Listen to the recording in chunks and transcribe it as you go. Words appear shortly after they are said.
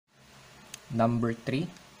Number 3,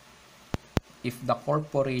 if the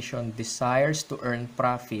corporation desires to earn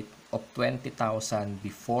profit of 20,000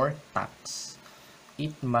 before tax,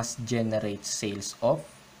 it must generate sales of,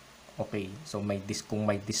 okay, so kung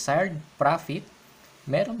may desired profit,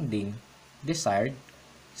 meron ding desired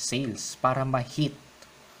sales para ma-hit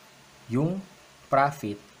yung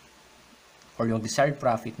profit or yung desired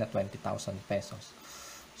profit na 20,000 pesos.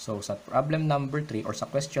 So, sa problem number 3 or sa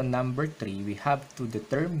question number 3, we have to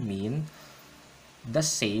determine the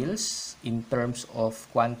sales in terms of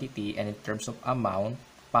quantity and in terms of amount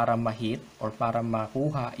para ma-hit or para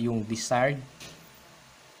makuha yung desired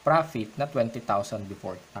profit na 20,000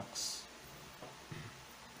 before tax.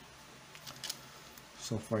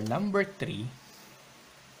 So, for number 3,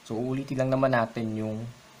 so uulitin lang naman natin yung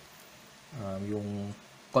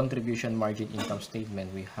contribution margin income statement.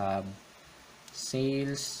 We have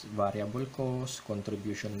sales, variable cost,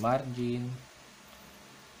 contribution margin,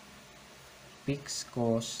 fixed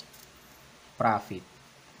cost, profit.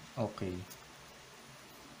 Okay.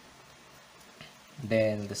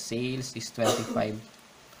 Then, the sales is 25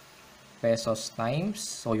 pesos times.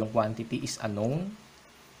 So, yung quantity is unknown.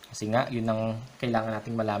 Kasi nga, yun ang kailangan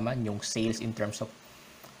nating malaman, yung sales in terms of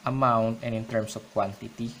amount and in terms of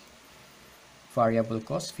quantity. Variable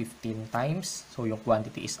cost, 15 times. So, yung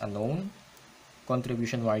quantity is unknown.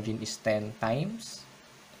 Contribution margin is 10 times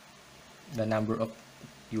the number of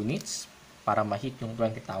units para ma-hit yung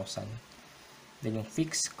 20,000. Then, yung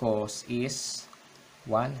fixed cost is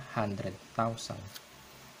 100,000.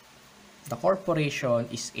 The corporation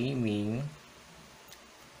is aiming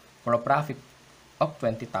for a profit of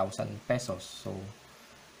 20,000 pesos. So,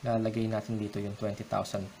 lalagay natin dito yung 20,000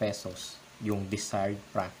 pesos, yung desired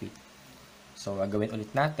profit. So, gagawin ulit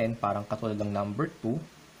natin, parang katulad ng number 2,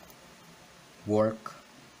 work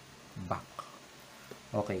back.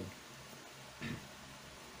 Okay.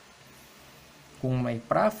 Kung may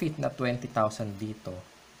profit na 20,000 dito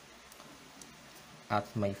at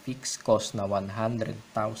may fixed cost na 100,000,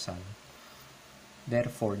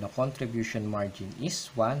 therefore, the contribution margin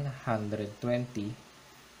is 120,000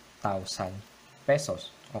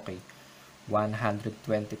 pesos. Okay. 120,000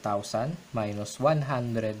 minus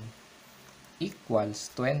 100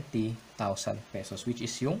 equals 20,000 pesos, which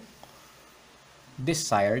is yung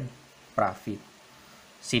desired profit.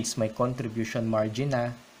 Since may contribution margin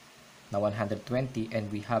na 120 and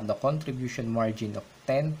we have the contribution margin of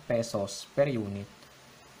 10 pesos per unit,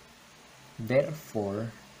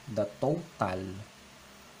 therefore, the total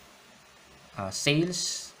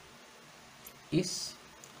sales is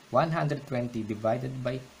 120 divided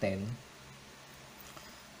by 10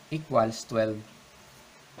 equals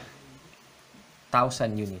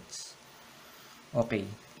 12,000 units. Okay,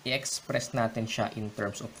 i-express natin siya in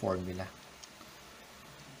terms of formula.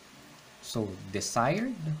 So,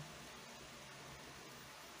 desired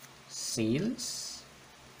sales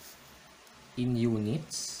in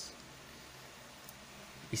units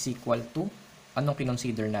is equal to, anong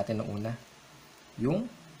kinonsider natin noong una?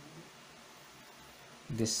 Yung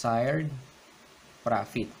desired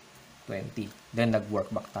profit, 20. Then,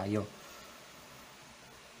 nag-work back tayo.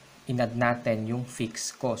 Inad natin yung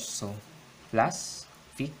fixed cost. So, plus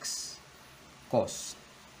fixed cost.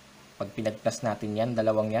 Pag pinag-plus natin yan,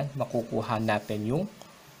 dalawang yan, makukuha natin yung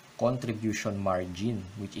contribution margin,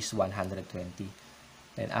 which is 120.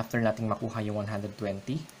 Then, after nating makuha yung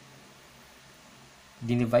 120,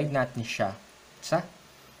 dinivide natin siya sa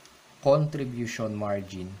contribution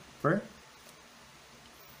margin per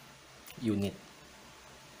unit.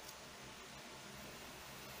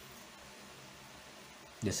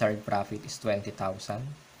 Desired profit is 20,000.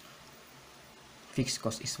 Fixed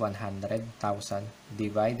cost is 100,000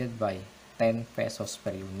 divided by 10 pesos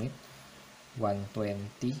per unit.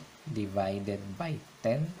 120 divided by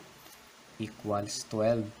 10 equals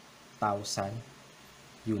 12,000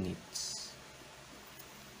 units.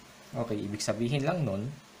 Okay, ibig sabihin lang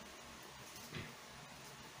nun,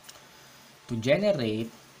 to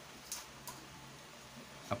generate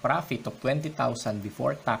a profit of 20,000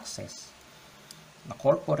 before taxes, the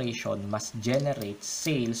corporation must generate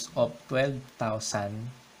sales of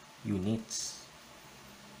 12,000 units.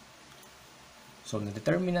 So,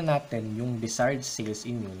 na-determine na natin yung desired sales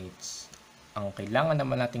in units. Ang kailangan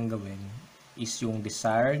naman natin gawin is yung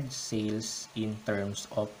desired sales in terms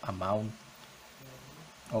of amount.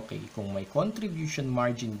 Okay, kung may contribution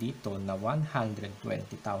margin dito na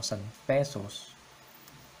 120,000 pesos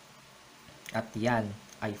at yan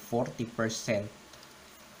ay 40%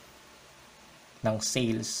 ng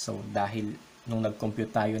sales. So, dahil nung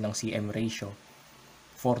nag-compute tayo ng CM ratio,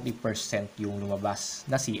 40% yung lumabas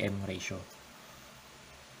na CM ratio.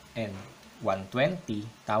 And 120,000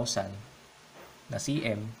 na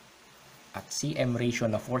CM at CM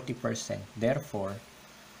ratio na 40%. Therefore,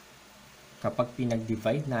 kapag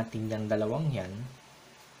pinag-divide natin yung dalawang yan,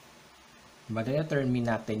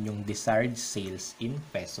 ma-determine natin yung desired sales in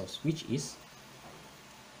pesos, which is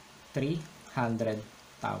 300,000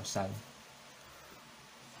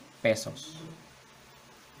 pesos.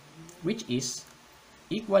 Which is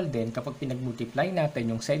equal din kapag pinag-multiply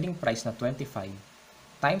natin yung selling price na 25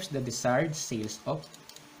 times the desired sales of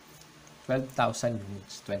 12,000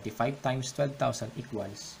 units. 25 times 12,000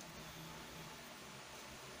 equals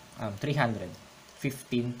 300.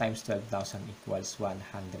 15 times 12,000 equals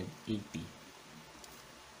 180.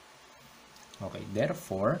 Okay,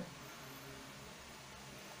 therefore,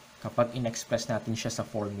 kapag in-express natin siya sa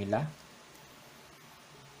formula,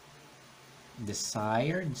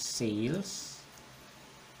 desired sales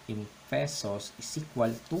in pesos is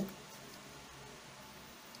equal to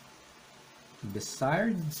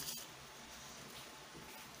desired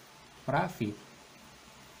profit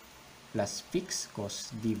plus fixed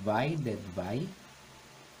cost divided by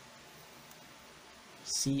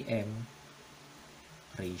CM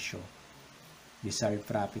ratio. Desired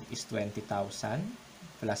profit is 20,000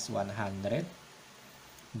 plus 100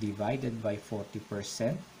 divided by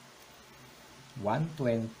 40%.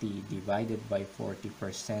 120 divided by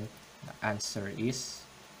 40%. The answer is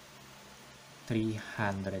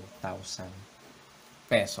 300,000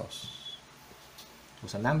 pesos. So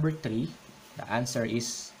sa number 3, the answer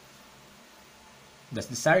is the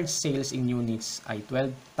desired sales in units ay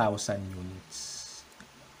 12,000 units.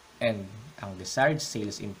 And ang desired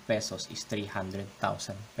sales in pesos is 300,000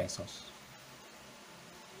 pesos.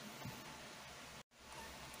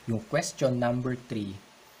 Yung question number 3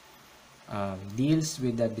 deals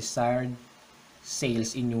with the desired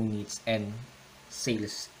sales in units and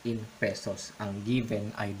sales in pesos. Ang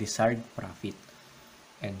given ay desired profit.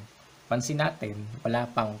 And pansin natin, wala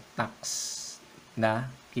pang tax na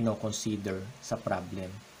kino-consider sa problem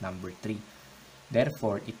number 3.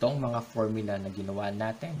 Therefore, itong mga formula na ginawa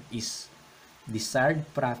natin is desired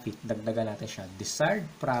profit, dagdagan natin siya, desired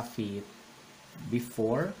profit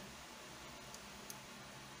before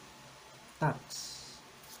tax.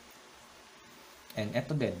 And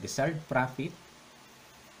ito din, desired profit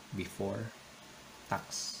before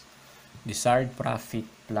tax. Desired profit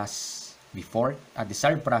plus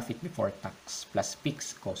desired profit before tax plus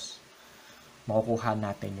fixed cost. Makukuha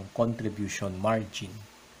natin yung contribution margin.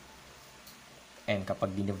 And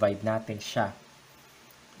kapag dinivide natin siya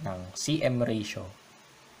ng CM ratio,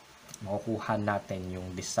 makukuha natin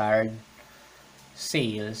yung desired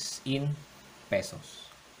sales in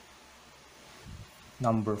pesos.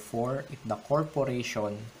 Number 4, if the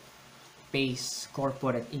corporation pays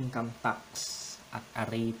corporate income tax at a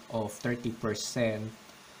rate of 30%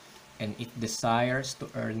 and it desires to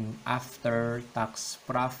earn after-tax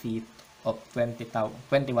profit of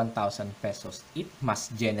 21,000 pesos, it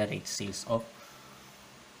must generate sales of.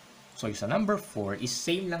 So, sa number 4 is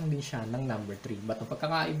sale lang din siya ng number 3. But ang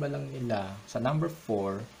pagkakaiba lang nila sa number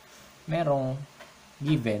 4, merong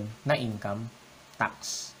given na income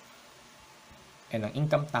tax. And ang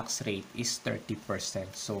income tax rate is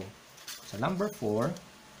 30%. So, sa number 4,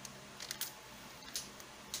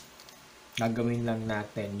 gagawin lang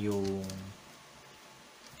natin yung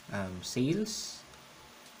sales,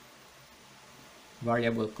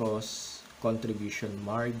 variable cost, contribution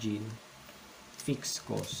margin, fixed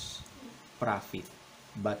cost, profit.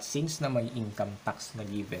 But since na may income tax na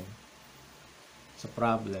given sa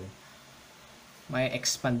problem, may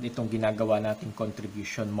expand itong ginagawa nating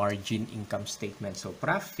contribution margin income statement. So,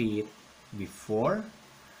 profit before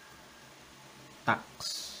tax.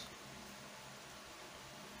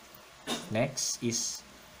 Next is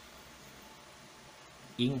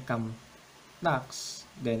income tax.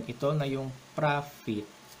 Then, ito na yung profit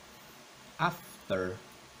after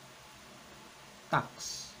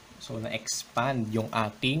tax. So, na-expand yung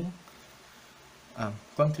ating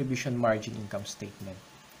contribution margin income statement.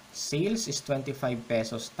 Sales is 25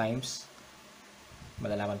 pesos times,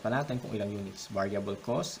 malalaman pa natin kung ilang units. Variable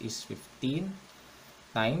cost is 15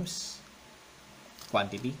 times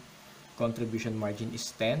quantity. Contribution margin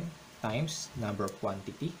is 10 times number of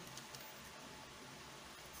quantity.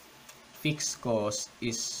 Fixed cost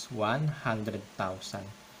is 100,000.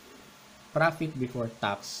 Profit before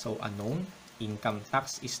tax, so unknown. Income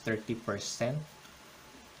tax is 30%.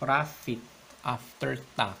 Profit after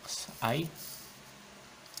tax ay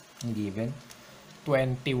given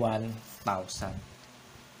 21,000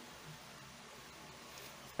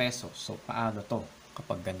 pesos. So, paano to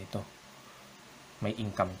kapag ganito? May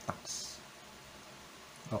income tax.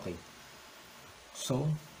 Okay. So,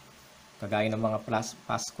 Kagaya ng mga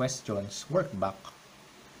past questions, work back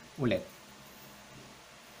ulit.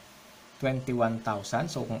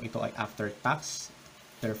 21,000. So, kung ito ay after tax,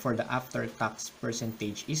 therefore, the after tax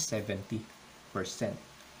percentage is 70%.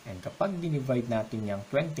 And kapag dinivide natin yung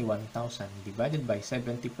 21,000 divided by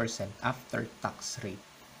 70% after tax rate,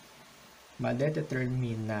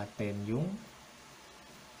 madedetermine natin yung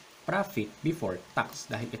profit before tax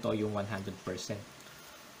dahil ito yung 100%.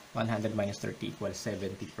 100 minus 30 equals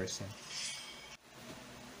 70%.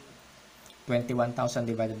 21,000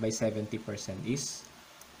 divided by 70% is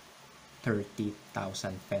 30,000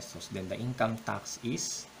 pesos. Then the income tax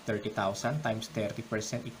is 30,000 times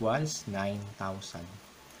 30% equals 9,000.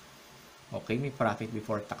 Okay, may profit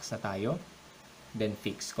before tax na tayo. Then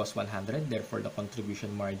fixed cost 100. Therefore, the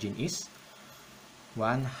contribution margin is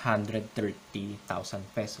 130,000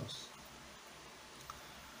 pesos.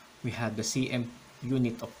 We have the CM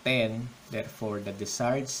unit of 10. Therefore, the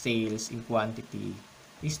desired sales in quantity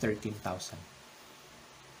is 13,000.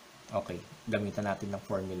 Okay, gamitan natin ng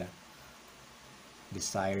formula.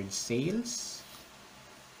 Desired sales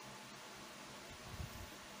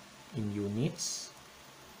in units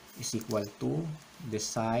is equal to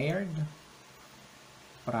desired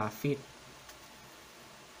profit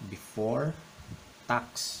before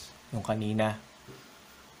tax, yung kanina,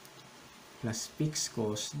 plus fixed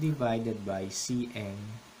cost divided by CM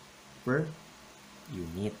per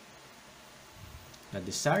unit. The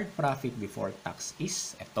desired profit before tax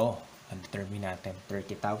is ito. Ang-determine natin,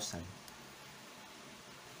 30,000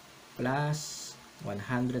 plus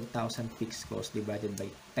 100,000 fixed cost divided by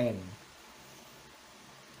 10.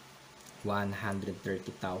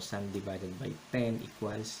 130,000 divided by 10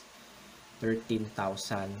 equals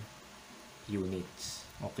 13,000 units.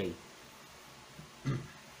 Okay.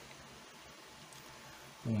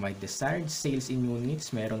 Kung may desired sales in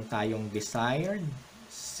units, meron tayong desired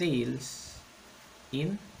sales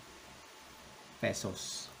in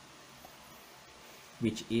pesos,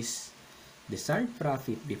 which is desired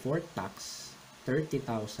profit before tax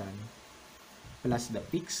 30,000 plus the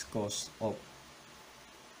fixed cost of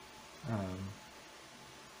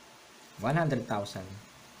 100,000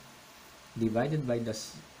 divided by the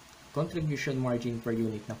contribution margin per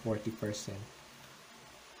unit na 40%.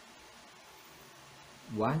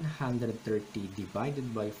 130 divided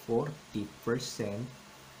by 40%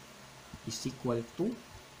 is equal to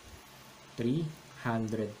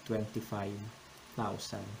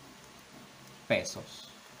 325,000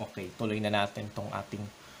 pesos. Okay, tuloy na natin tong ating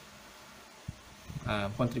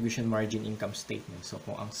contribution margin income statement. So,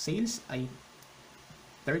 kung ang sales ay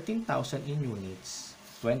 13,000 in units,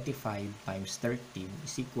 25 times 13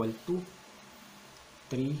 is equal to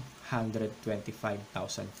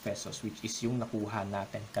 325,000 pesos, which is yung nakuha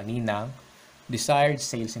natin kaninang desired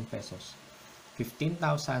sales in pesos.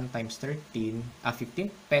 15,000 times 13,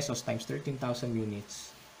 15 pesos times 13,000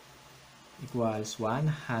 units equals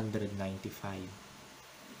 195,000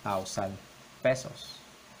 pesos.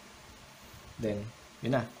 Then,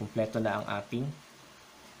 yun na, kumpleto na ang ating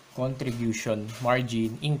contribution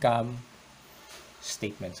margin income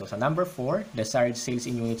statement. So, sa number 4, desired sales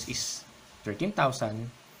in units is 13,000.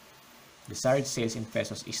 Desired sales in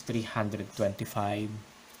pesos is 325,000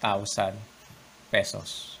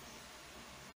 pesos.